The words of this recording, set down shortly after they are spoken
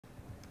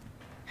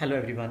Hello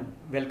everyone,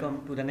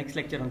 welcome to the next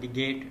lecture on the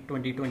GATE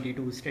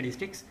 2022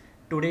 statistics.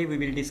 Today we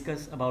will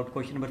discuss about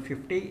question number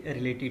 50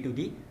 related to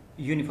the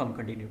uniform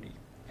continuity.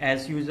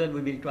 As usual, we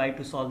will try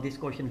to solve this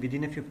question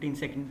within a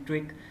 15-second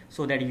trick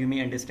so that you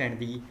may understand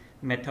the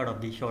method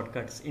of the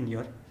shortcuts in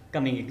your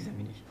coming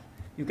examination.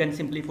 You can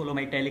simply follow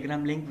my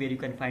Telegram link where you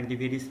can find the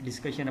various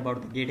discussion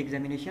about the GATE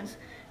examinations,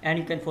 and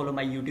you can follow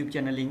my YouTube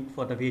channel link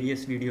for the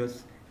various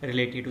videos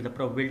related to the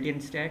probability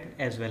and stat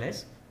as well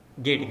as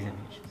GATE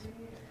examinations.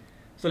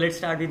 So let's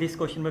start with this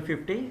question number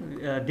 50.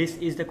 This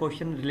is the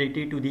question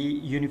related to the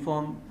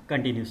uniform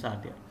continuous are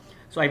there.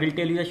 So I will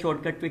tell you the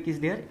shortcut trick is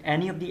there.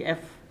 Any of the f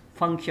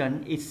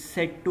function is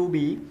said to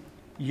be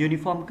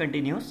uniform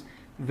continuous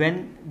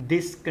when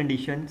this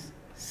conditions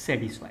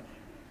satisfied.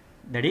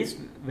 That is,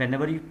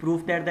 whenever you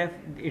prove that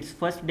its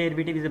first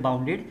derivative is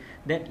bounded,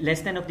 that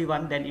less than of the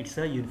 1, then it's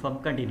a uniform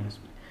continuous.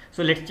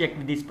 So let's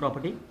check this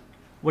property.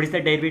 What is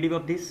the derivative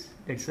of this?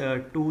 That's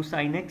 2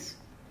 sin x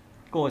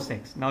cos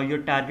x. Now your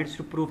target is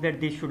to prove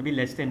that this should be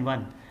less than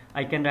 1.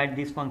 I can write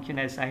this function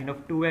as sine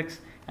of 2x,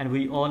 and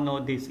we all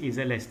know this is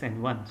a less than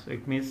 1. So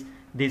it means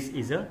this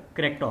is a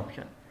correct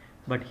option.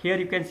 But here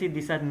you can see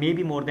these are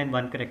maybe more than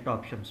one correct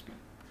options.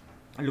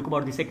 Look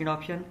about the second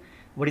option.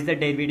 What is the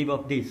derivative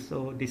of this?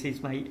 So this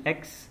is my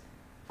x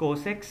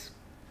cos x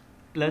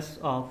plus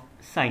of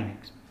sine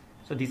x.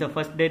 So these are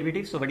first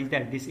derivative. So what is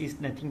that? This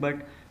is nothing but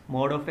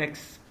mod of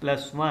x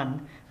plus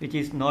 1, which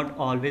is not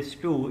always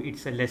true.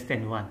 It's a less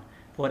than 1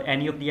 for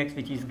any of the x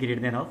which is greater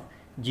than of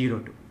 0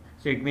 to.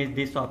 So it means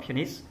this option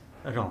is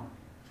wrong.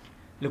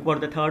 Look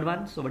about the third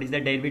one. So what is the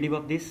derivative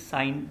of this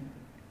sine?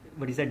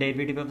 What is the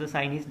derivative of the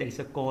sine is? There is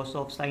a cos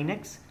of sine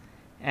x,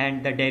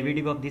 and the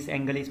derivative of this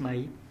angle is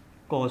my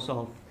cos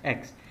of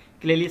x.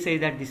 Clearly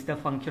says that this is the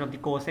function of the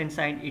cos and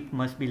sine. It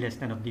must be less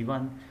than of the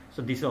 1.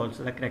 So this is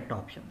also the correct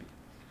option.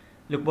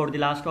 Look about the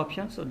last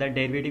option. So the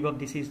derivative of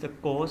this is the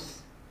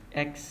cos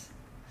x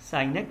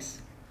sine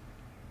x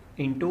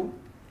into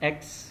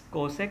x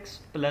cos x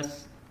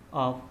plus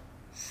of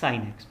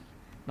sine x.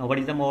 Now what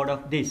is the mod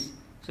of this?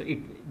 So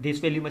this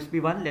value must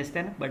be 1 less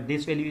than, but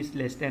this value is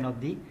less than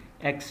of the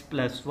x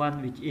plus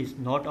 1, which is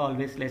not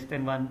always less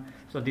than 1.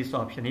 So this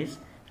option is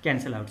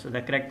cancelled out. So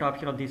the correct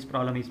option of this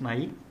problem is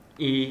my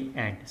A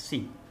and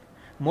C.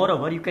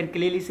 Moreover, you can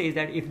clearly say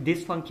that if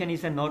this function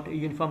is a not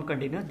uniform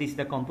continuous, this is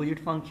the composite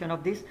function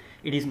of this,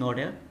 it is not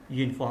a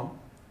uniform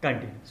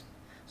continuous.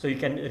 So you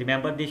can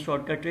remember these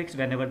shortcut tricks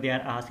whenever they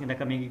are asked in the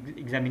coming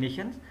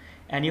examinations.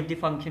 Any of the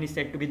function is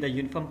said to be the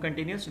uniform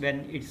continuous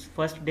when its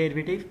first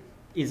derivative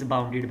is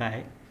bounded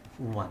by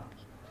 1.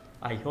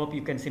 I hope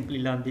you can simply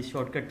learn these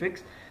shortcut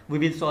tricks. We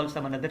will solve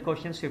some another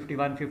questions,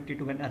 51,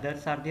 52 and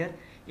others are there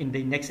in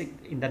the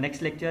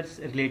next lectures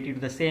related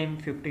to the same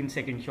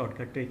 15-second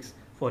shortcut tricks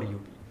for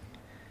you.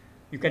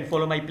 You can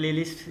follow my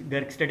playlist,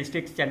 Garg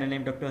Statistics, channel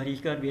name Dr.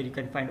 Harish, where you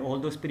can find all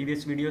those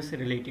previous videos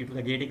related to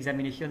the GATE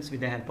examinations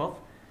with the help of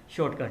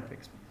shortcut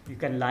tricks. You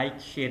can like,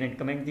 share and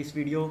comment this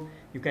video.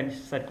 You can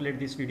circulate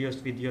these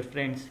videos with your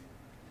friends.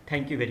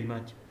 Thank you very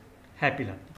much. Happy learning.